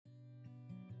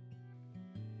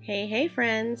Hey,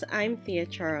 friends, I'm Thea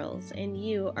Charles, and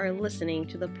you are listening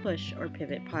to the Push or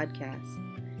Pivot podcast.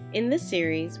 In this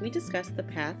series, we discuss the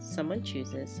path someone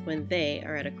chooses when they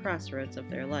are at a crossroads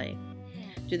of their life.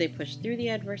 Do they push through the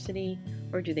adversity,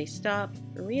 or do they stop,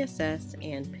 reassess,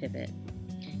 and pivot?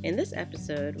 In this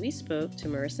episode, we spoke to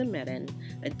Marissa Medin,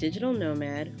 a digital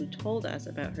nomad who told us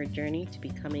about her journey to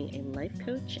becoming a life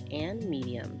coach and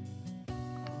medium.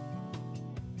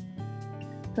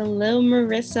 Hello,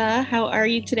 Marissa. How are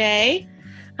you today?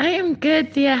 I am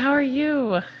good, Thea. How are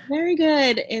you? Very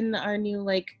good in our new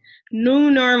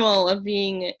normal of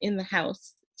being in the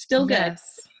house. Still good.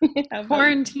 Yes. How about you?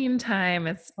 Quarantine time.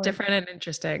 It's different and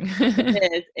interesting.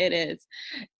 It is.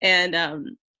 And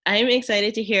I'm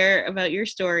excited to hear about your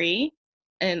story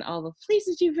and all the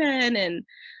places you've been. And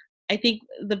I think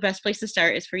the best place to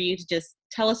start is for you to just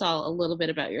tell us all a little bit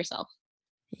about yourself.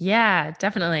 Yeah,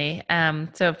 definitely.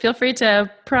 So feel free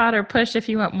to prod or push if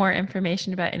you want more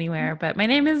information about anywhere. But my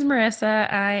name is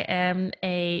Marissa. I am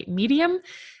a medium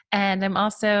and I'm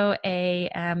also a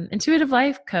intuitive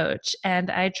life coach.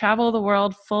 And I travel the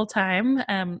world full time.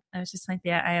 I was just like,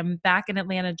 yeah, I am back in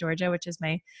Atlanta, Georgia, which is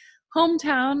my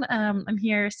hometown. I'm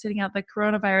here sitting out the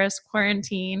coronavirus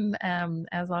quarantine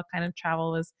as all kind of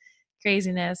travel was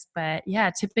craziness. But yeah,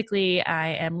 typically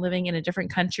I am living in a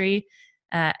different country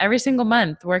every single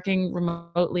month working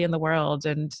remotely in the world.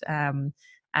 And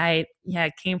I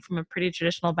came from a pretty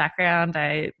traditional background.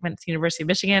 I went to University of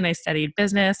Michigan. I studied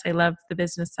business. I loved the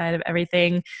business side of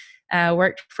everything.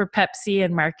 Worked for Pepsi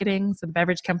in marketing, so the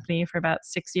beverage company, for about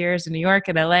 6 years in New York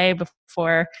and LA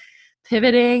before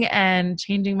pivoting and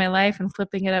changing my life and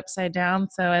flipping it upside down.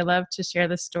 So I love to share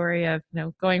the story of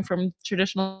going from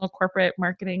traditional corporate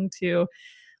marketing to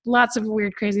lots of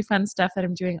weird, crazy, fun stuff that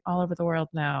I'm doing all over the world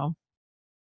now.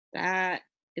 That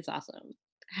is awesome.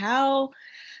 How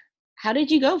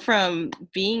did you go from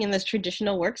being in this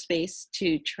traditional workspace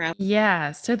to travel?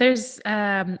 Yeah, so there's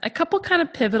a couple kind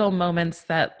of pivotal moments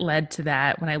that led to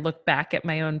that when I look back at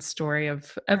my own story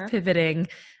of Uh-huh. pivoting.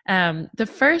 The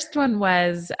first one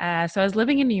was so I was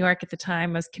living in New York at the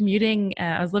time. I was commuting.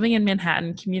 I was living in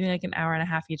Manhattan, commuting like an hour and a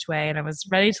half each way, and I was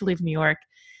ready to leave New York.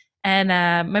 And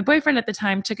my boyfriend at the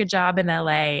time took a job in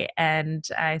LA, and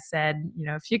I said,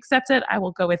 if you accept it, I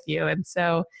will go with you. And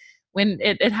so when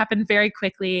it happened very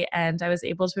quickly, and I was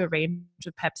able to arrange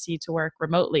with Pepsi to work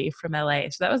remotely from LA.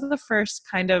 So that was the first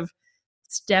kind of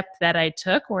step that I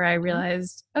took where I Mhm.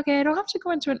 realized, okay, I don't have to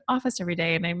go into an office every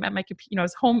day. And I'm at my computer, I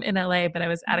was home in LA, but I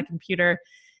was at a Mhm. computer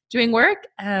doing work.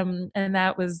 And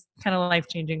that was kind of life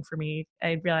changing for me.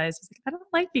 I realized I was like, I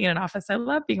don't like being in an office. I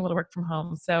love being able to work from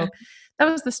home. So that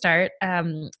was the start.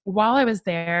 While I was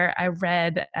there, I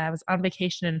was on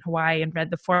vacation in Hawaii and read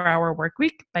The 4 Hour Work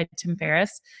Week by Tim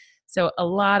Ferriss. So a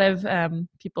lot of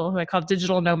people who I call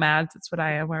digital nomads, that's what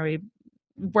I am, where we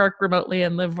work remotely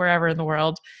and live wherever in the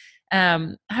world,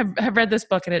 have read this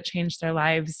book and it changed their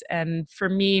lives. And for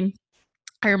me,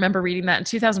 I remember reading that in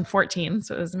 2014,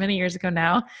 so it was many years ago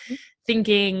now,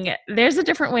 thinking there's a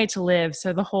different way to live.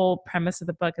 So the whole premise of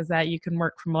the book is that you can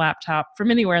work from a laptop from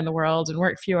anywhere in the world and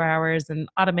work fewer hours and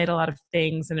automate a lot of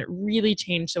things. And it really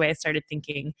changed the way I started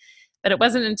thinking. But it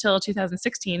wasn't until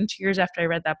 2016, 2 years after I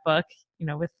read that book,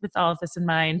 with all of this in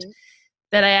mind, Mhm.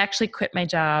 that I actually quit my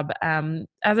job.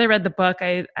 As I read the book,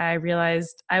 I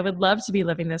realized I would love to be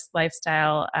living this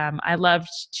lifestyle. I loved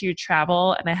to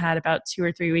travel, and I had about 2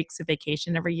 or 3 weeks of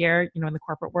vacation every year, in the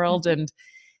corporate world. Mhm. And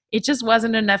it just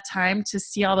wasn't enough time to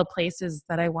see all the places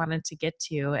that I wanted to get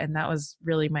to. And that was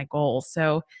really my goal.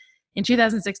 So in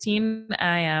 2016,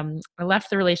 I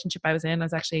left the relationship I was in. I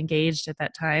was actually engaged at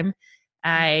that time.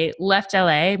 I left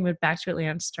LA, moved back to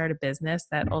Atlanta to start a business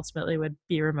that ultimately would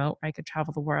be remote, where I could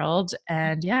travel the world.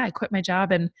 And yeah, I quit my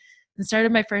job and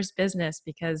started my first business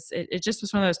because it just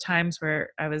was one of those times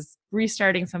where I was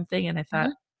restarting something and I thought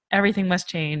Mhm. everything must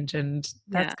change. And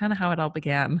that's Yeah. kind of how it all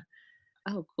began.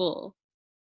 Oh, cool.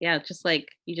 Yeah, just like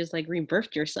you just like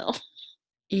rebirthed yourself.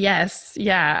 Yes,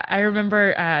 yeah. I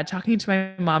remember talking to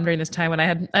my mom during this time when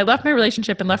I left my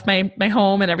relationship and left my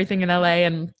home and everything in LA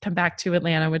and come back to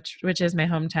Atlanta, which is my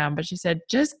hometown. But she said,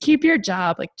 just keep your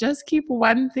job, like just keep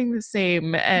one thing the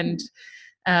same. And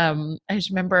Mhm. I just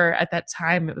remember at that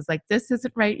time it was like this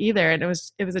isn't right either. And it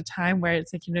was a time where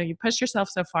it's like you push yourself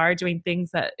so far doing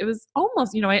things that it was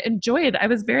almost I enjoyed. I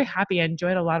was very happy. I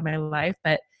enjoyed a lot of my life,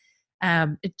 but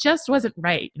it just wasn't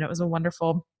right. It was a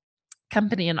wonderful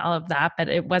company and all of that, but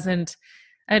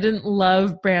I didn't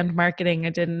love brand marketing. I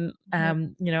didn't,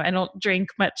 Mhm. I don't drink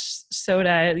much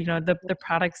soda. The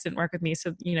products didn't work with me.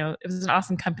 So, it was an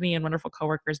awesome company and wonderful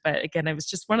coworkers. But again, it was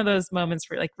just one of those moments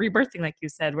where like rebirthing, like you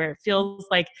said, where it feels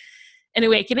like an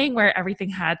awakening where everything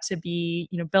had to be,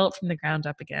 built from the ground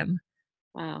up again.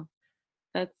 Wow.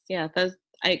 That's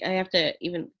I have to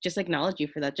even just acknowledge you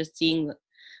for that. Just seeing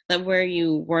that where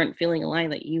you weren't feeling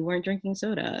aligned, that you weren't drinking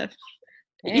soda.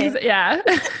 Dang. Yeah,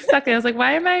 exactly. I was like,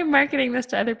 why am I marketing this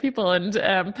to other people? And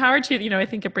power to, I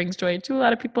think it brings joy to a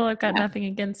lot of people. I've got Yeah. nothing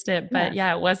against it, Yeah. but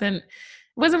yeah, it wasn't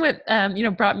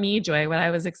what, brought me joy, what I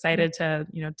was excited to,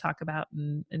 talk about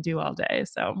and do all day.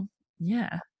 So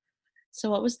yeah. So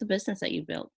what was the business that you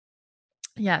built?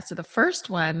 Yeah. So the first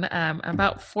one,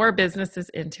 about 4 businesses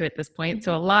into at this point.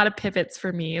 So Mhm. a lot of pivots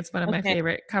for me. It's one of my Okay.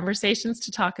 favorite conversations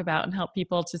to talk about and help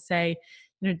people to say,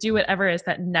 do whatever is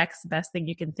that next best thing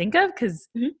you can think of, because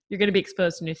Mhm. you're going to be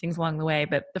exposed to new things along the way.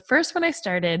 But the first one I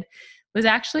started was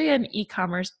actually an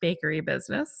e-commerce bakery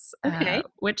business, Okay.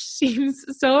 which seems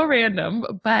so random,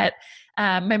 but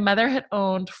my mother had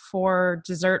owned 4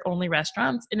 dessert-only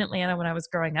restaurants in Atlanta when I was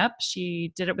growing up.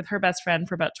 She did it with her best friend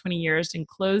for about 20 years and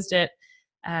closed it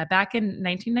back in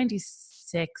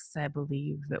 1996, I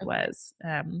believe it Okay. was.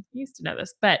 I used to know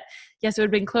this, but yes, it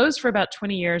had been closed for about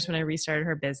 20 years when I restarted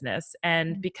her business.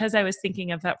 And Mhm. because I was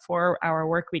thinking of that 4-hour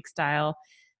work week style,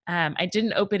 I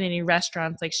didn't open any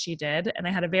restaurants like she did. And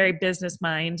I had a very business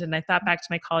mind. And I thought back to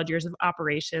my college years of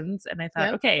operations. And I thought,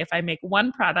 Yep. okay, if I make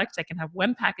one product, I can have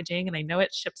one packaging and I know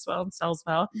it ships well and sells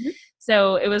well. Mhm.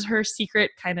 So it was her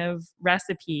secret kind of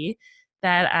recipe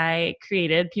that I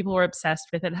created. People were obsessed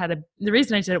with it. The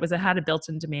reason I did it was it had a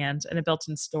built-in demand and a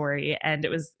built-in story. And it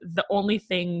was the only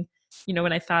thing,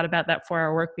 when I thought about that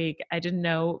 4-hour work week, I didn't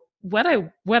know what I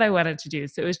wanted to do.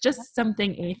 So it was just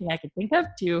anything I could think of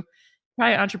to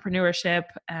try entrepreneurship,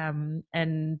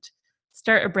 and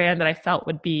start a brand that I felt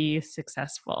would be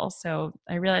successful. So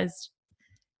I realized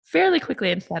fairly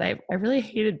quickly into that I really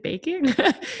hated baking.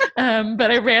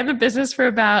 But I ran the business for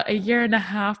about a year and a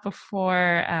half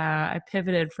before I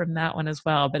pivoted from that one as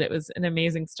well. But it was an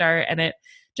amazing start, and it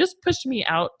just pushed me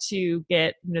out to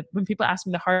get, when people ask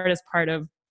me the hardest part of,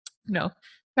 you know,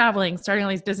 traveling, starting all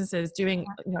these businesses, doing,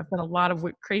 I've done a lot of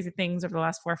crazy things over the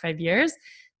last 4 or 5 years.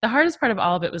 The hardest part of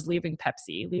all of it was leaving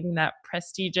Pepsi, leaving that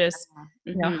prestigious,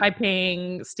 Mhm. high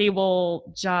paying,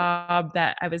 stable job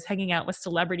that I was hanging out with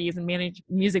celebrities and manage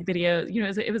music videos.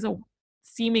 It was a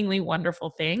seemingly wonderful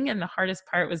thing. And the hardest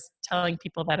part was telling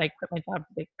people that I quit my job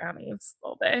to bake brownies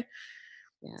all day.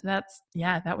 Yeah.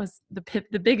 So that was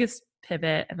the biggest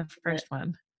pivot and the But first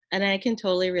one. and I can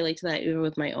totally relate to that even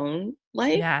with my own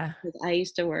life. Yeah. 'Cause I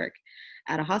used to work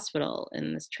at a hospital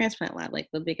in this transplant lab, like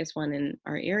the biggest one in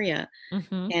our area.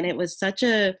 Hmm. And it was such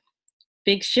a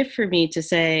big shift for me to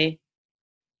say,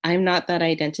 I'm not that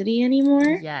identity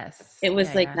anymore. Yes. It was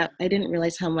Yeah, like yeah. that. I didn't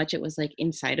realize how much it was like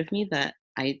inside of me that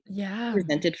I Yeah.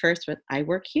 presented first with I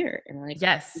work here and like I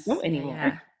Yes. don't Yeah, anymore.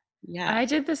 yeah. Yeah. I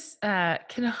did this,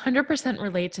 can 100%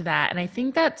 relate to that. And I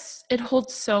think it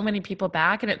holds so many people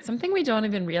back. And it's something we don't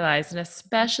even realize. And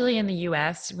especially in the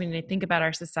US, when you think about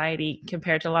our society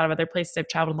compared to a lot of other places I've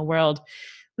traveled in the world,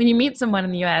 when you meet someone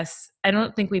in the US, I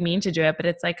don't think we mean to do it, but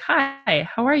it's like, hi,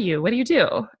 how are you? What do you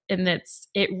do? And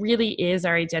it really is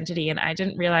our identity. And I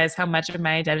didn't realize how much of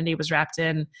my identity was wrapped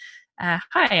in,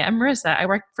 hi, I'm Marissa. I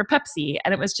work for Pepsi.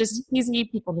 And it was just easy.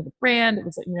 People knew the brand. It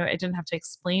was, I didn't have to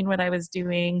explain what I was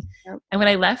doing. Yep. And when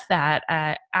I left that,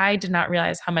 I did not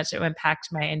realize how much it would impact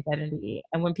my identity.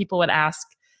 And when people would ask,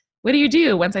 what do you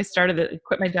do? Once I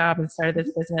quit my job and started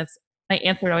this Mhm. business, my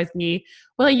answer would always be,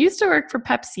 well, I used to work for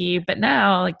Pepsi, but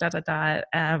now like dot, dot, dot.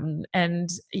 And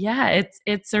yeah,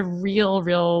 it's a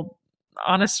real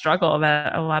honest struggle that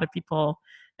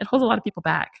it holds a lot of people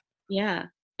back. Yeah.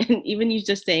 And even you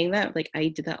just saying that, like I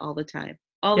did that all the time.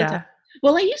 All the time. Yeah.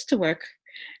 Well, I used to work.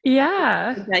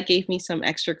 Yeah. That gave me some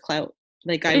extra clout.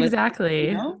 Like I was, Exactly.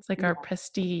 It's like Yeah. our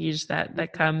prestige that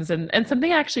Mhm. comes, and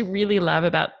something I actually really love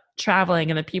about traveling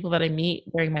and the people that I meet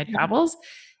during my Mhm. travels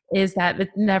is that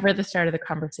it's never the start of the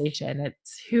conversation.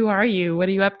 It's who are you? What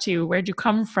are you up to? Where'd you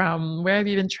come from? Where have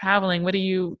you been traveling? What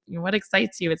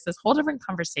excites you? It's this whole different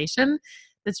conversation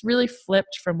that's really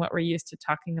flipped from what we're used to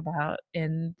talking about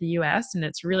in the US. And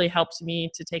it's really helped me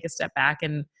to take a step back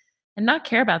and not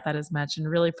care about that as much and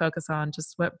really focus on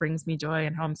just what brings me joy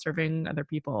and how I'm serving other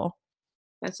people.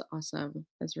 That's awesome.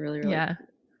 That's really, really Yeah.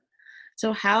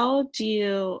 so how do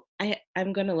you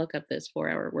I'm gonna look up this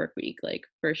 4-hour work week, like,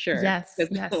 for sure. Yes, 'Cause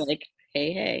yes. like,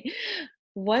 hey, hey.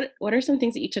 What are some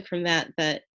things that you took from that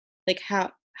like, how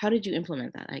did you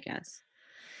implement that, I guess?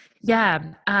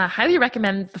 Yeah, highly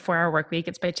recommend The 4-Hour Workweek.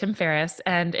 It's by Tim Ferriss,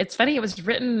 and it's funny, it was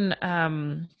written,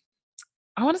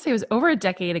 I wanna say it was over a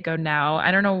decade ago now.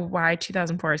 I don't know why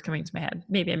 2004 is coming to my head.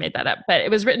 Maybe I made that up, but it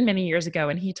was written many years ago,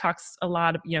 and he talks a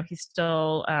lot of, he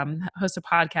still, hosts a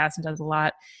podcast and does a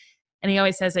lot. And he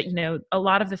always says that, a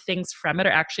lot of the things from it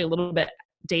are actually a little bit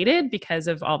dated because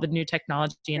of all the new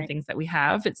technology and Right. things that we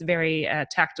have. It's very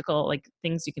tactical, like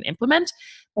things you can implement,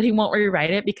 but he won't rewrite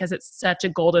it because it's such a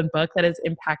golden book that has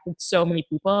impacted so many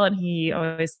people. And he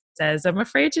always says, I'm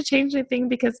afraid to change anything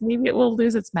because maybe it will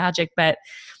lose its magic. But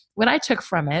what I took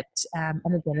from it, and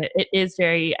again, it is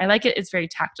very, I like it, it's very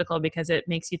tactical because it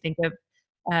makes you think of,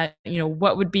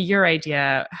 what would be your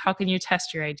idea? How can you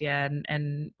test your idea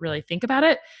and really think about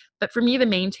it? But for me, the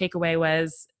main takeaway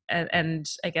was, and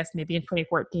I guess maybe in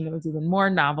 2014, it was even more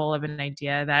novel of an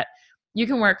idea that you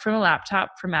can work from a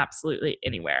laptop from absolutely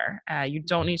anywhere. You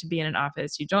don't need to be in an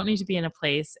office. You don't need to be in a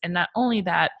place. And not only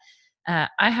that,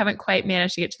 I haven't quite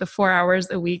managed to get to the 4 hours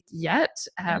a week yet.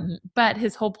 But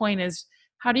his whole point is,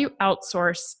 how do you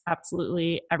outsource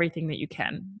absolutely everything that you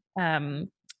can?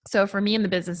 So for me in the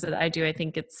business that I do,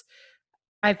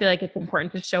 I feel like it's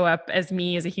important to show up as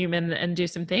me as a human and do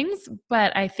some things,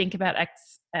 but I think about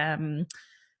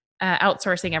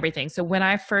outsourcing everything. So when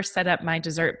I first set up my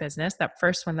dessert business, that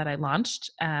first one that I launched,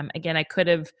 again, I could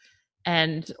have,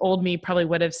 and old me probably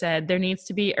would have said, there needs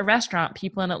to be a restaurant.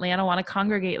 People in Atlanta want to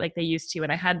congregate like they used to.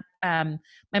 And I had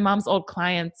my mom's old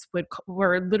clients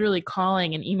were literally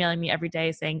calling and emailing me every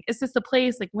day saying, is this the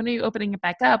place? Like, when are you opening it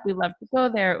back up? We love to go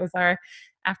there. It was our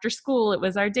after school. It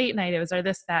was our date night. It was our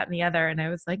this, that, and the other. And I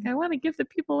was like, I want to give the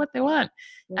people what they want.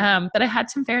 Yeah. But I had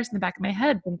Tim Ferriss in the back of my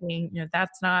head thinking,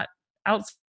 that's not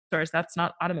outsourced. That's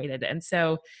not automated. And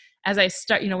so as I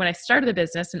start, when I started the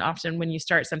business, and often when you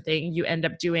start something, you end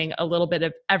up doing a little bit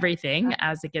of everything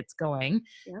as it gets going.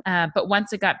 Yep. But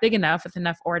once it got big enough with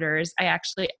enough orders, I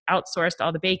actually outsourced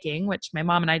all the baking, which my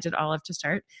mom and I did all of to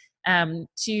start,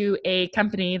 to a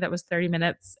company that was 30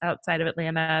 minutes outside of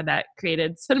Atlanta that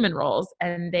created cinnamon rolls.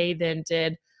 And they then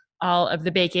did all of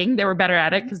the baking. They were better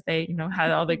at it because they, had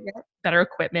all the Yep. better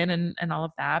equipment and all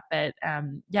of that. But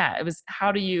it was,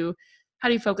 how do you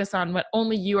focus on what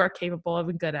only you are capable of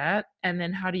and good at? And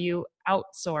then how do you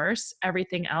outsource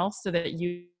everything else so that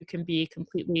you can be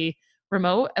completely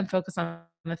remote and focus on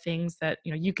the things that,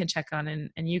 you can check on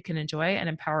and you can enjoy, and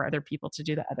empower other people to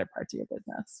do the other parts of your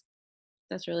business.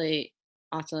 That's really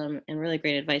awesome and really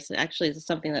great advice. Actually, it's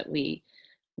something that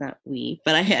not we,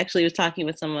 but I actually was talking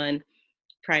with someone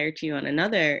prior to you on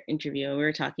another interview. We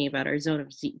were talking about our zone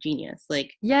of genius,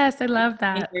 like Yes, I love in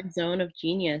that. your zone of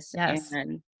genius, Yes.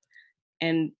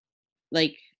 and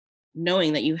like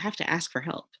knowing that you have to ask for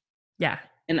help, Yeah.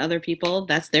 and other people,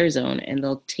 that's their zone, and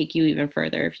they'll take you even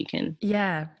further if you can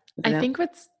Yeah. look I it up. think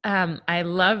what's I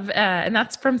love, and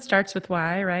that's from Starts with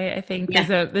Why, right? I think Yeah. is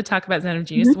the talk about Zone of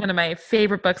Genius. Mhm. One of my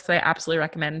favorite books that I absolutely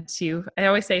recommend to. I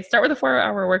always say start with a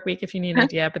 4-hour work week if you need an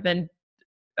idea, but then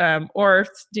or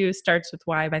do Starts with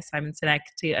Why by Simon Sinek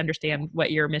to understand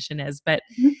what your mission is. But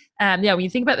Mhm. when you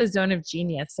think about the zone of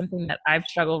genius, something that I've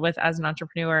struggled with as an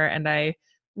entrepreneur, and I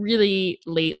really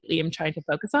lately am trying to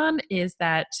focus on, is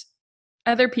that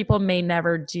other people may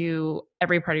never do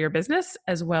every part of your business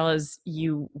as well as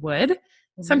you would.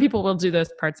 Some Mhm. people will do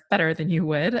those parts better than you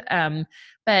would.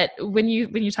 But when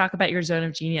you talk about your zone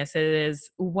of genius, it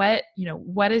is what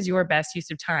is your best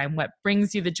use of time? What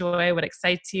brings you the joy? What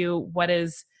excites you? What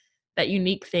is that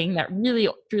unique thing that really,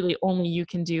 truly only you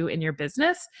can do in your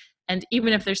business? And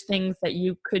even if there's things that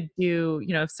you could do,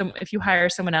 if you hire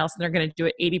someone else and they're going to do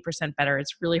it 80% better,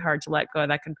 it's really hard to let go of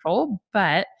that control.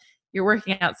 But you're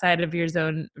working outside of your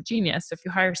zone of genius. So if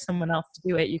you hire someone else to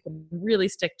do it, you can really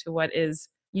stick to what is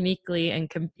uniquely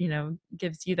and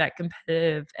gives you that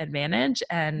competitive advantage.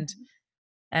 And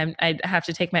I have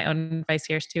to take my own advice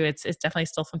here too. It's definitely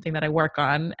still something that I work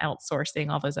on, outsourcing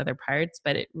all those other parts,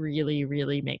 but it really,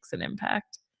 really makes an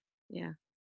impact. Yeah.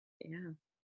 Yeah.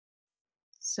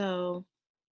 So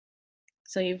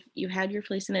you had your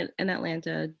place in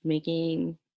Atlanta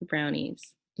making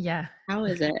brownies. Yeah. How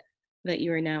is it that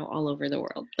you are now all over the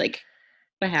world? Like,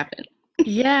 what happened?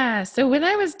 Yeah. So when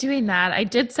I was doing that, I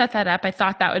did set that up. I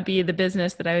thought that would be the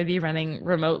business that I would be running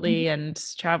remotely and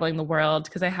traveling the world,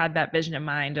 because I had that vision in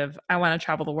mind of I want to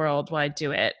travel the world while I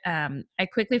do it. I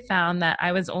quickly found that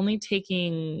I was only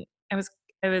taking, I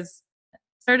was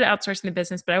started outsourcing the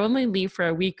business, but I would only leave for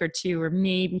a week or two or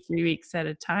maybe 3 weeks at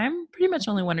a time, pretty much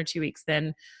only 1 or 2 weeks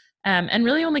then. And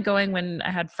really only going when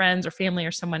I had friends or family or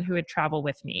someone who would travel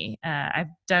with me. I've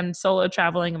done solo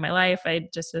traveling in my life. I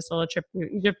just did a solo trip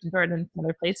to Egypt and Jordan and some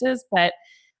other places, but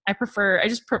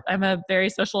I'm a very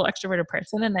social extroverted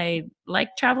person, and I like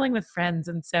traveling with friends.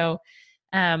 And so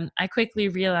I quickly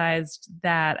realized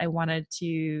that I wanted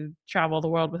to travel the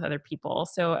world with other people.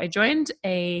 So I joined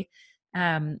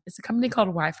it's a company called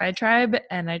Wi-Fi Tribe,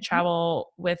 and I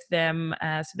travel with them.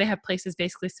 So they have places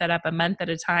basically set up a month at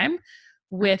a time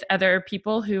with other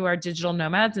people who are digital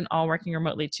nomads and all working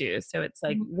remotely too. So it's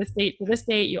like this date to this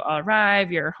date, you all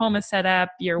arrive, your home is set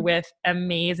up, you're with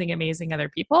amazing, amazing other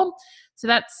people. So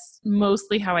that's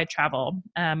mostly how I travel.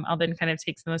 I'll then kind of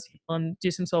take some of those people and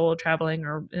do some solo traveling,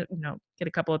 or get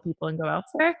a couple of people and go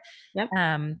elsewhere. Yep.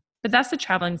 But that's the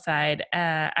traveling side.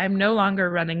 I'm no longer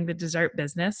running the dessert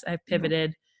business. I've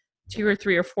pivoted 2 or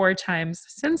 3 or 4 times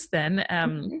since then.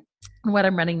 What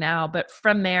I'm running now. But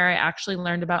from there, I actually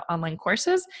learned about online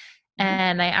courses,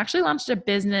 and I actually launched a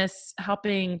business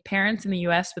helping parents in the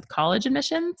US with college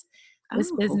admissions.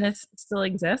 This business still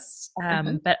exists.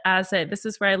 But this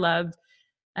is where I love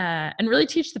and really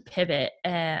teach the pivot.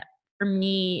 For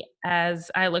me, as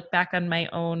I look back on my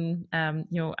own,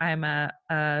 I'm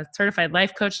a certified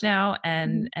life coach now,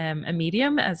 and am a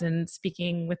medium, as in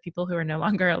speaking with people who are no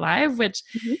longer alive, which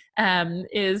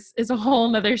is a whole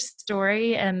nother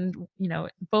story. And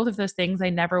both of those things I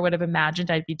never would have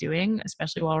imagined I'd be doing,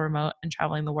 especially while remote and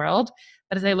traveling the world.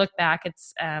 But as I look back,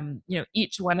 it's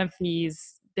each one of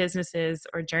these businesses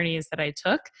or journeys that I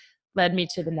took led me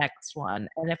to the next one.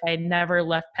 And if I never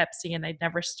left Pepsi and I'd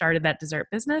never started that dessert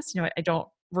business, I don't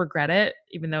regret it,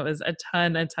 even though it was a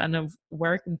ton of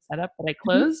work and setup that I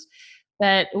closed.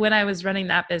 But when I was running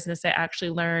that business, I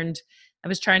actually learned, I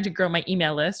was trying to grow my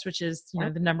email list, which is,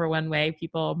 the number one way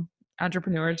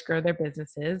entrepreneurs grow their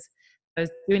businesses. I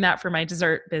was doing that for my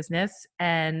dessert business,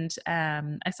 and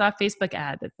I saw a Facebook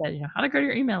ad that said, how to grow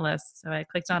your email list. So I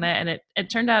clicked on it, and it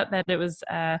turned out that it was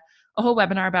a whole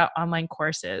webinar about online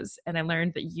courses. And I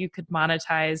learned that you could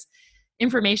monetize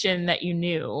information that you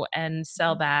knew and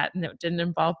sell that. And it didn't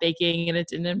involve baking, and it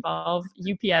didn't involve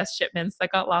UPS shipments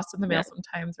that got lost in the mail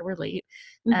sometimes or were late.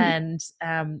 And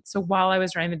so while I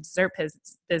was running the dessert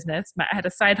business, I had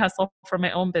a side hustle for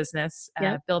my own business,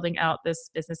 building out this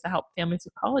business to help families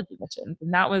with college admissions.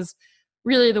 And that was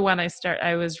really the one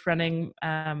I was running.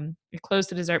 I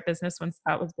closed the dessert business once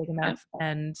that was big enough,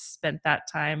 and spent that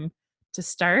time to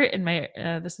start in my,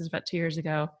 this is about 2 years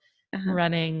ago,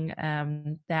 running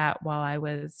that while I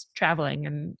was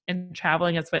traveling, and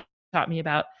traveling is what taught me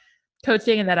about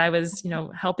coaching, and that I was,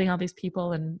 helping all these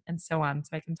people and so on.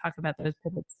 So I can talk about those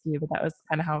pivots to you, but that was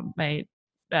kind of how my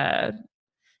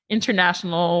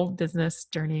international business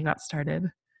journey got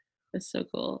started. That's so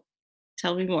cool.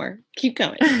 Tell me more. Keep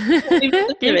going. Keep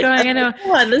going. I know.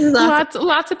 This is awesome.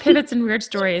 Lots of pivots and weird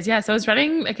stories. Yeah. So I was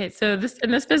running. Okay. So this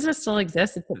business still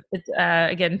exists. It's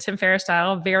again, Tim Ferriss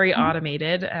style, very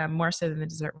automated, more so than the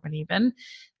dessert one even.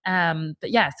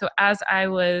 But yeah, so as I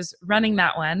was running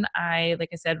that one, like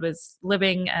I said, was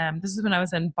living, this is when I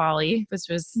was in Bali, which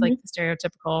was like the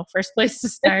stereotypical first place to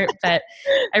start, but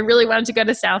I really wanted to go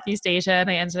to Southeast Asia, and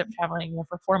I ended up traveling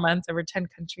for 4 months over 10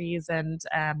 countries. And,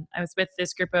 I was with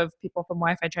this group of people from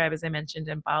Wi-Fi Tribe, as I mentioned,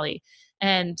 in Bali.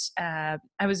 And, I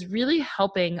was really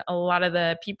helping a lot of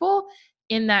the people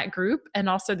in that group, and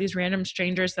also these random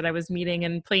strangers that I was meeting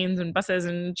in planes and buses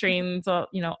and trains, all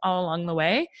along the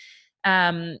way.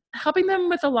 Helping them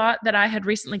with a lot that I had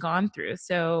recently gone through.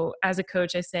 So as a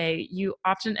coach, I say you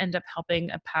often end up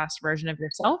helping a past version of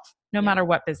yourself, no matter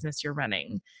what business you're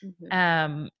running.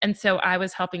 And so I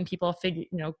was helping people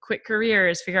quit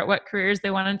careers, figure out what careers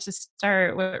they wanted to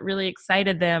start, what really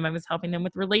excited them. I was helping them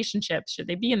with relationships. Should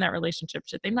they be in that relationship?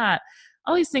 Should they not?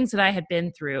 All these things that I had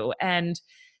been through. And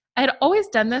I had always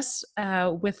done this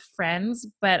with friends,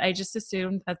 but I just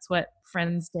assumed that's what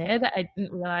friends did. I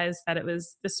didn't realize that it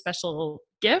was this special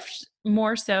gift,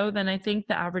 more so than I think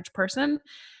the average person.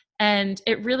 And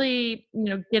it really,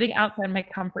 getting outside my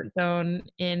comfort zone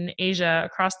in Asia,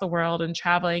 across the world, and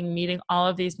traveling, meeting all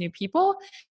of these new people.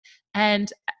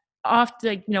 And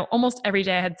often, almost every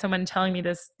day I had someone telling me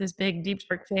this big deep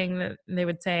dark thing that they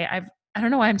would say, I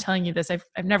don't know why I'm telling you this. I've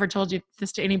never told you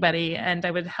this to anybody. And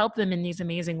I would help them in these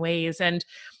amazing ways. And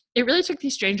it really took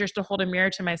these strangers to hold a mirror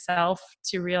to myself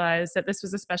to realize that this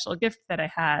was a special gift that I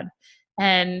had.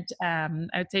 And I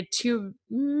would say 2,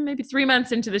 maybe 3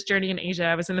 months into this journey in Asia,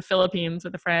 I was in the Philippines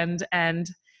with a friend, and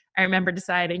I remember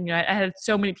deciding, I had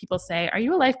so many people say, "Are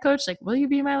you a life coach? Like, will you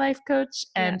be my life coach?"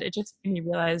 And it just made me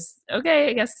realize, okay,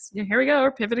 I guess here we go.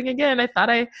 We're pivoting again. I thought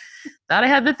I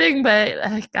had the thing, but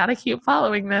I gotta keep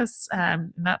following this.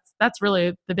 And that's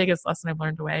really the biggest lesson I've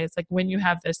learned away. It's like when you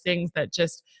have those things that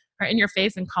just are in your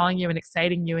face and calling you and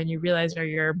exciting you, and you realize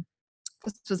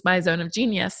this was my zone of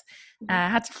genius. I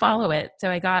had to follow it.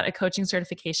 So I got a coaching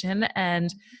certification,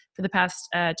 and for the past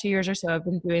 2 years or so, I've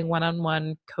been doing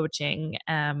one-on-one coaching.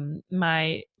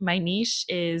 My niche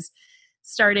is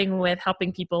starting with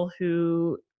helping people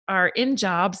who are in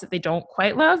jobs that they don't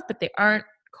quite love, but they aren't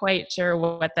quite sure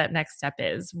what that next step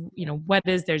is. You know, what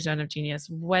is their zone of genius?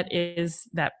 What is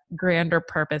that grander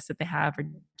purpose that they have, or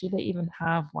do they even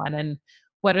have one? And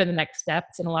what are the next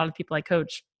steps? And a lot of people I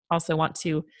coach also want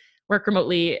to work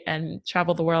remotely and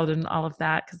travel the world and all of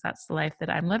that, because that's the life that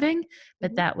I'm living.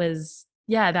 But that was,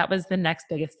 yeah, that was the next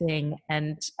biggest thing.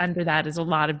 And under that is a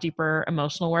lot of deeper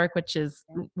emotional work, which is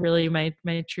really my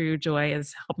true joy,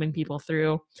 is helping people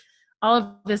through all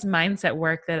of this mindset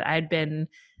work that I'd been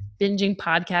binging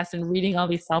podcasts and reading all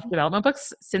these self-development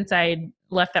books since I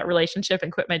left that relationship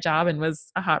and quit my job and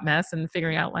was a hot mess and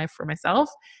figuring out life for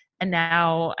myself. And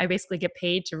now I basically get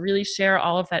paid to really share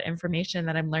all of that information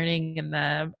that I'm learning, and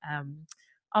the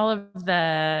all of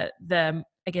the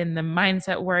again, the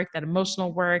mindset work, that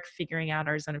emotional work, figuring out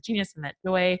our zone of genius and that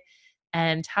joy,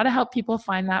 and how to help people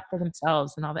find that for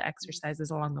themselves, and all the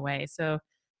exercises along the way. So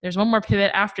there's one more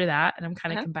pivot after that, and I'm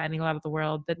kind of combining a lot of the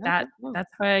world, but that's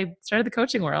how I started the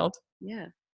coaching world. Yeah,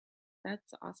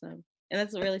 that's awesome. And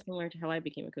that's really similar to how I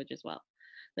became a coach as well.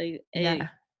 Like, Yeah.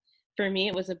 for me,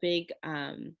 it was a big,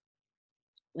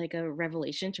 like a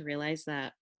revelation to realize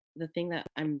that the thing that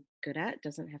I'm good at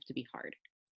doesn't have to be hard.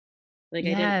 Like,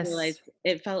 I didn't realize, Yes.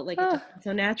 it felt like it Oh, just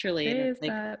so naturally, and it's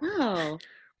praise like, that. oh,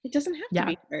 it doesn't have to Yeah.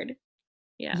 be hard.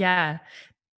 Yeah. Yeah.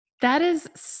 That is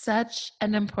such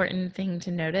an important thing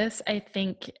to notice. I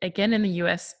think, again, in the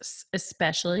US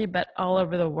especially, but all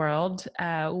over the world,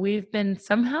 we've been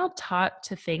somehow taught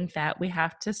to think that we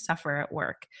have to suffer at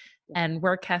work, and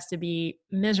work has to be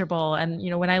miserable. And, you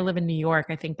know, when I live in New York,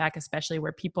 I think back especially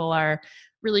where people are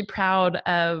really proud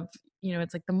of, you know,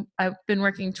 it's like, I've been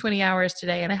working 20 hours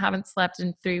today and I haven't slept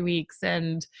in 3 weeks,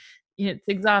 and you know, it's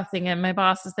exhausting, and my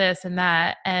boss is this and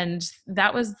that. And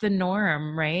that was the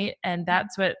norm, right? And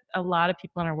that's what a lot of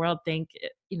people in our world think.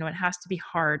 You know, it has to be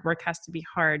hard. Work has to be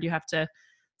hard. You have to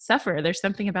suffer. There's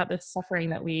something about this suffering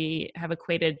that we have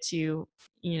equated to,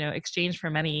 you know, exchange for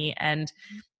money. And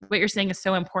what you're saying is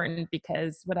so important,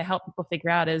 because what I help people figure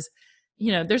out is,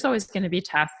 you know, there's always going to be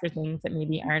tasks or things that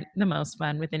maybe aren't the most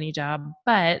fun with any job.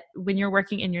 But when you're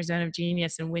working in your zone of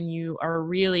genius, and when you are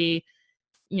really,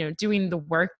 you know, doing the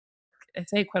work, I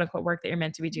say quote unquote work that you're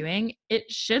meant to be doing, it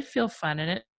should feel fun,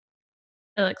 and it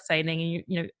feel exciting. And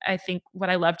you know, I think what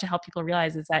I love to help people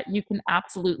realize is that you can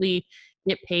absolutely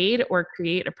get paid or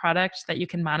create a product that you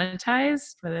can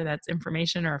monetize, whether that's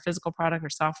information or a physical product or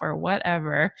software or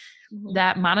whatever,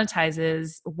 that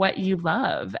monetizes what you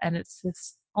love. And it's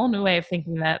this whole new way of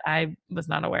thinking that I was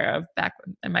not aware of back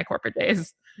in my corporate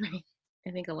days. Right.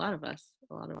 I think a lot of us.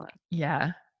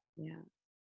 Yeah. Yeah.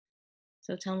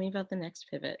 So tell me about the next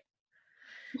pivot.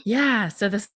 Yeah. So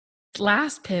this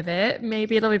last pivot,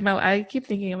 maybe it'll be I keep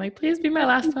thinking, I'm like, please be my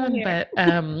last one, but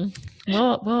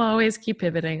we'll always keep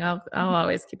pivoting. I'll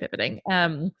always keep pivoting.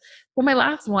 So my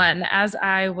last one, as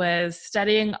I was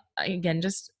studying, again,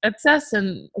 just obsessed,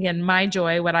 and again, my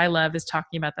joy, what I love is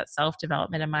talking about that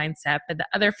self-development and mindset. But the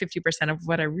other 50% of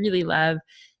what I really love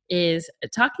is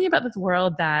talking about this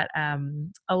world that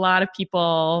a lot of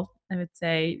people, I would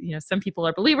say, you know, some people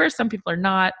are believers, some people are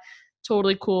not.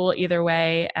 Totally cool either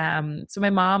way. So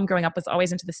my mom growing up was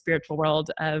always into the spiritual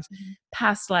world of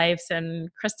past lives and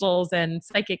crystals and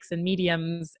psychics and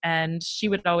mediums. And she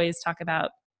would always talk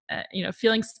about, you know,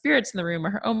 feeling spirits in the room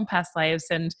or her own past lives.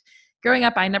 And growing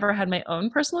up, I never had my own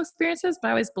personal experiences, but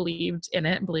I always believed in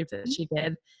it and believed that she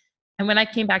did. And when I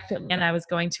came back to Atlanta, I was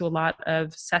going to a lot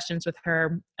of sessions with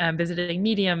her, visiting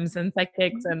mediums and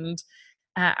psychics, and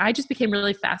I just became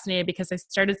really fascinated because I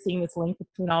started seeing this link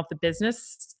between all of the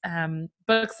business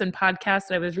books and podcasts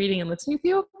that I was reading and listening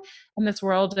to, and this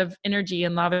world of energy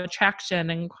and law of attraction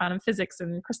and quantum physics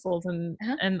and crystals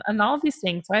and all of these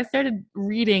things. So I started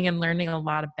reading and learning a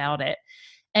lot about it.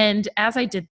 And as I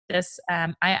did this,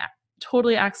 I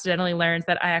totally accidentally learned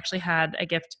that I actually had a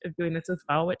gift of doing this as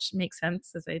well, which makes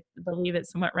sense, as I believe it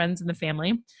somewhat runs in the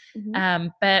family.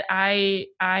 But I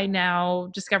now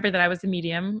discovered that I was a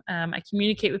medium. I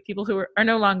communicate with people who are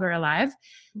no longer alive,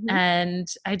 and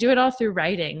I do it all through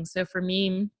writing. So for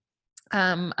me,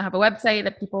 I have a website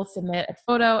that people submit a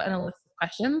photo and a list of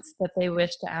questions that they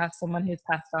wish to ask someone who's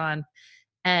passed on.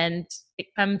 And it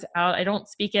comes out, I don't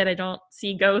speak it, I don't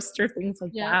see ghosts or things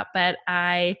like that, but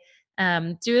I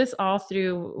do this all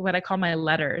through what I call my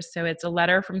letters. So it's a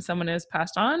letter from someone who has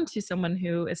passed on to someone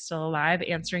who is still alive,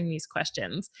 answering these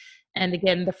questions. And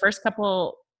again, the first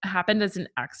couple happened as an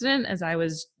accident as I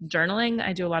was journaling.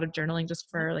 I do a lot of journaling just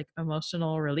for like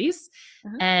emotional release.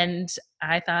 And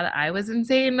I thought I was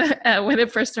insane when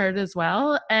it first started as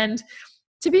well. And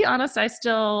to be honest, I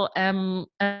still am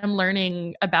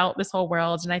learning about this whole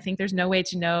world. And I think there's no way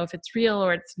to know if it's real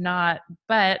or it's not,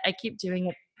 but I keep doing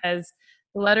it because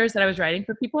the letters that I was writing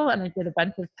for people, and I did a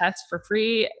bunch of tests for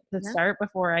free to Yeah. start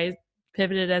before I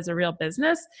pivoted as a real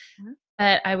business. Yeah.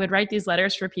 But I would write these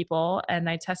letters for people, and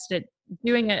I tested it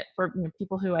doing it for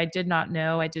people who I did not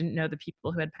know. I didn't know the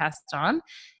people who had passed on,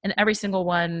 and every single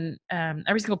one,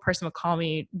 every single person would call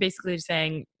me, basically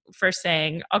saying,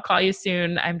 "I'll call you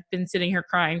soon. I've been sitting here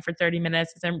crying for 30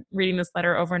 minutes as I'm reading this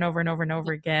letter over and over and over and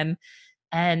over again."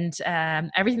 And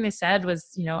everything they said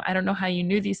was, I don't know how you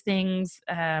knew these things.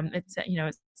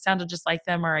 It sounded just like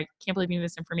them, or I can't believe you knew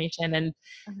this information. And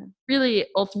Uh-huh. really,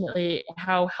 ultimately,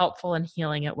 how helpful and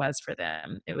healing it was for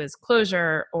them. It was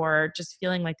closure, or just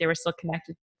feeling like they were still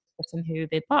connected to the person who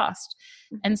they'd lost.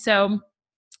 Mhm. And so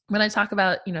when I talk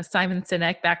about, Simon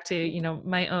Sinek, back to,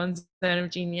 my own zone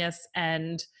of genius,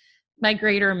 and my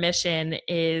greater mission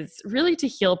is really to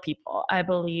heal people. I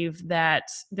believe that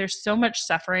there's so much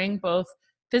suffering, both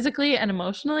physically and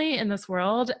emotionally, in this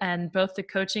world, and both the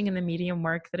coaching and the medium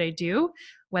work that I do,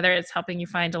 whether it's helping you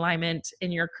find alignment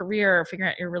in your career, or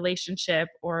figuring out your relationship,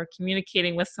 or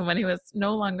communicating with someone who is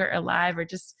no longer alive, or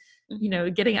just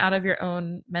Mhm. getting out of your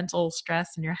own mental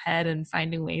stress in your head and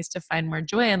finding ways to find more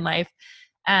joy in life.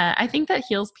 I think that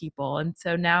heals people. And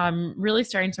so now I'm really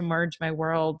starting to merge my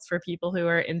worlds for people who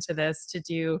are into this, to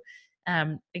do,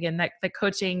 again, that the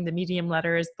coaching, the medium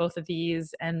letters, both of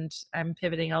these. And I'm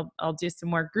pivoting. I'll do some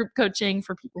more group coaching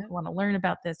for people Yeah. who want to learn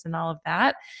about this and all of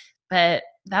that. But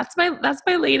that's my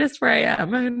latest where I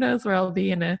am. Who knows where I'll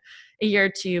be in a year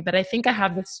or two. But I think I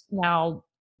have this now,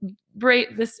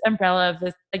 this umbrella of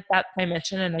this, like, that's my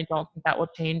mission, and I don't think that will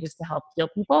change, is to help heal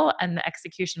people, and the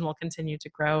execution will continue to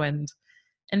grow and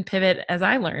pivot as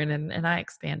I learn and I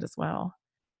expand as well.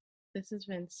 This has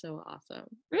been so awesome.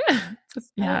 Yeah. So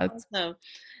Yeah, it's awesome.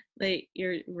 Like,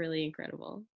 you're really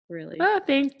incredible. Really. oh,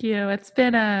 thank you. It's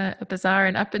been a bizarre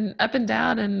and up and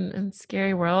down and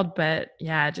scary world, but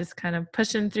yeah, just kind of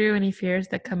pushing through any fears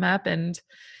that come up, and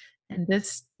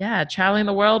just, yeah, traveling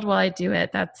the world while I do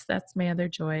it. That's my other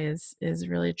joy, is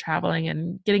really traveling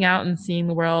and getting out and seeing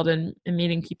the world, and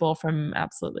meeting people from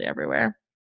absolutely everywhere.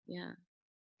 Yeah.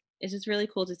 It's just really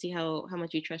cool to see how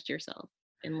much you trust yourself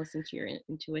and listen to your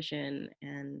intuition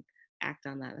and act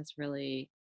on that. It's really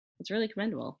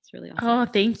commendable. It's really awesome. Oh,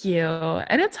 thank you.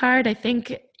 And it's hard. I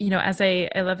think, as I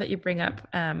love that you bring up,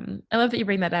 I love that you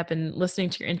bring that up, and listening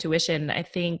to your intuition. I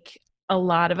think a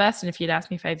lot of us, and if you'd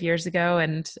asked me 5 years ago,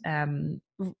 and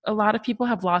a lot of people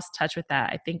have lost touch with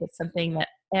that. I think it's something that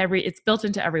it's built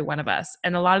into every one of us.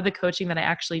 And a lot of the coaching that I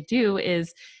actually do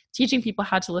is teaching people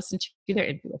how to listen to their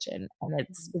intuition. And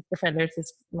it's different. There's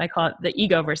this, I call it the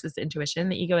ego versus the intuition.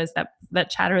 The ego is that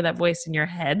chatter, that voice in your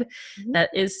head Mhm.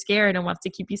 that is scared and wants to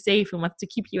keep you safe and wants to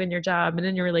keep you in your job and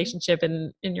in your relationship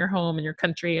and in your home and your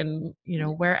country and Yeah.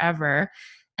 wherever.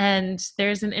 And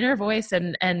there's an inner voice,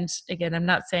 and again, I'm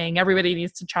not saying everybody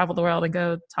needs to travel the world and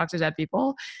go talk to dead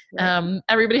people. Right.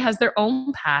 Everybody has their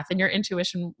own path, and your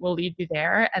intuition will lead you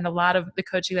there. And a lot of the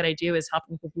coaching that I do is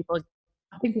helping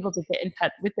people to get in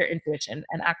touch with their intuition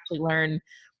and actually learn,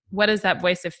 what is that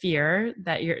voice of fear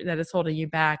that is holding you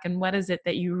back, and what is it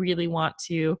that you really want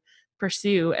to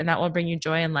pursue, and that will bring you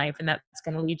joy in life, and that's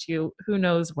going to lead you who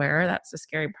knows where. That's the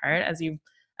scary part.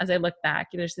 As I look back,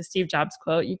 there's the Steve Jobs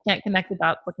quote: you can't connect the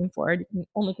dots looking forward, you can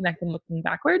only connect them looking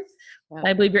backwards. Wow. And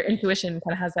I believe your intuition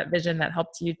kind of has that vision that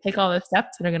helps you take all those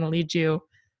steps that are going to lead you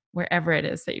wherever it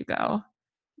is that you go.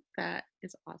 That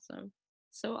is awesome.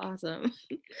 So awesome.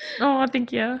 Oh,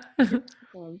 thank you.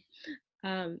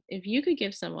 Um, if you could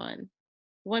give someone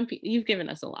you've given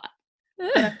us a lot,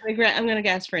 but I'm gonna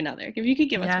ask for another. If you could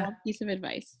give us Yeah. one piece of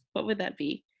advice, what would that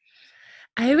be?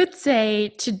 I would say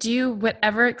to do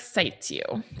whatever excites you,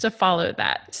 to follow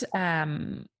that.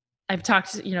 I've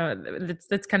talked,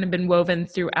 that's kind of been woven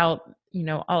throughout,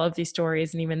 all of these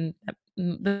stories, and even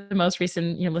the most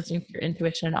recent, listening to your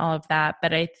intuition and all of that.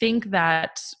 But I think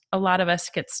that a lot of us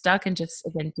get stuck in just,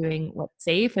 again, doing what's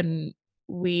safe. And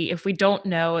if we don't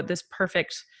know this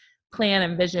perfect plan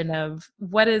and vision of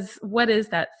what is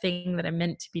that thing that I'm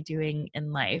meant to be doing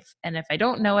in life, and if I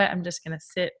don't know it, I'm just going to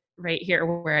sit right here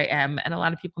where I am. And a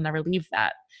lot of people never leave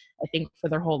that, I think, for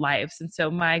their whole lives. And so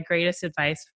my greatest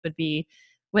advice would be,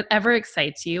 whatever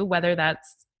excites you, whether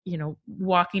that's,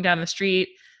 walking down the street,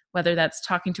 whether that's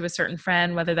talking to a certain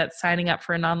friend, whether that's signing up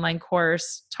for an online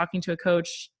course, talking to a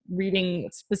coach, reading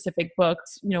specific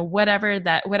books,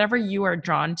 whatever you are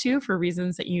drawn to for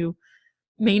reasons that you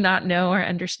may not know or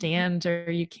understand,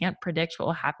 or you can't predict what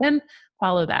will happen,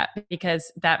 follow that,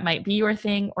 because that might be your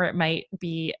thing, or it might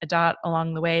be a dot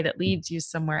along the way that leads you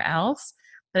somewhere else.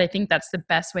 But I think that's the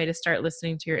best way to start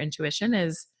listening to your intuition,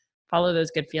 is follow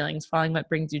those good feelings, following what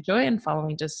brings you joy, and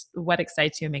following just what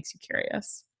excites you and makes you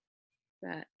curious.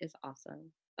 That is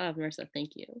awesome. Marissa,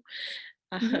 thank you.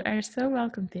 You are so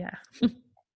welcome, Thea.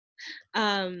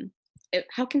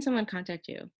 How can someone contact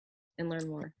you and learn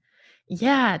more?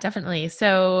 Yeah, definitely.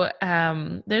 So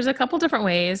there's a couple different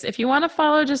ways. If you want to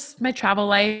follow just my travel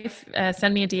life,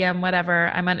 send me a DM, whatever.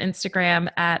 I'm on Instagram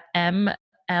at ML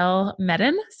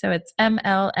So it's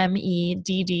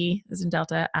MLMEDD as in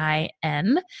Delta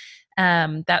IN.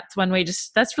 That's one way.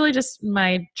 That's really just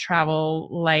my travel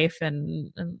life,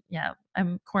 and yeah,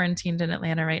 I'm quarantined in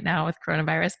Atlanta right now with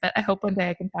coronavirus, but I hope one day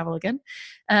I can travel again.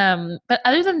 But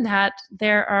other than that,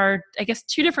 there are, I guess,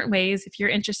 two different ways. If you're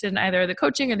interested in either the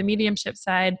coaching or the mediumship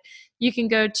side, you can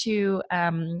go to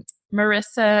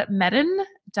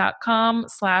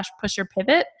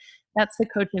marissamedin.com/pusherpivot. That's the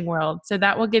coaching world. So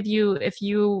that will give you, if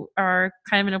you are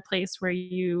kind of in a place where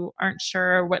you aren't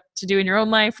sure what to do in your own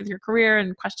life with your career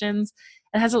and questions,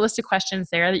 it has a list of questions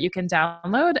there that you can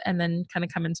download and then kind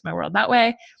of come into my world that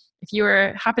way. If you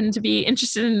happen to be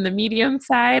interested in the medium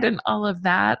side and all of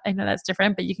that, I know that's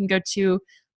different, but you can go to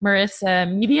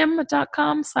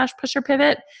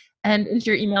marissamedium.com/pusherpivot and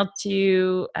enter your email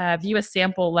to view a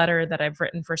sample letter that I've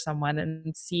written for someone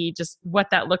and see just what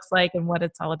that looks like and what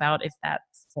it's all about if that's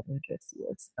of interest to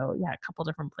you. So yeah, a couple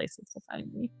different places to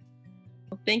find me.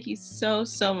 Well, thank you so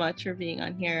much for being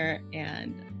on here,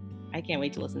 and I can't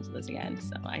wait to listen to this again.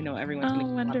 So I know everyone's going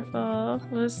to. Oh, wonderful.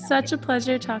 It was such a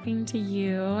pleasure talking to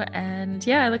you. And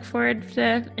yeah, I look forward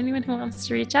to anyone who wants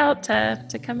to reach out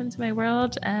to come into my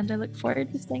world. And I look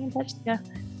forward to staying in touch with you.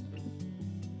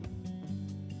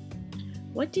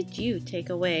 What did you take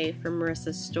away from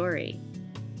Marissa's story?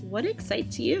 What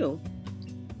excites you?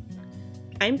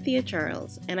 I'm Thea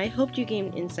Charles, and I hoped you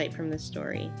gained insight from this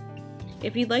story.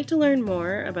 If you'd like to learn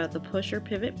more about the Push or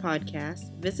Pivot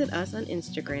podcast, visit us on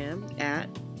Instagram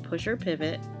at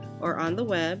pusherpivot or on the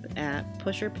web at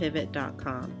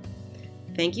pusherpivot.com.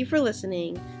 Thank you for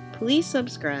listening. Please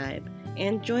subscribe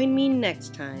and join me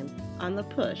next time on the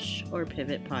Push or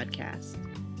Pivot podcast.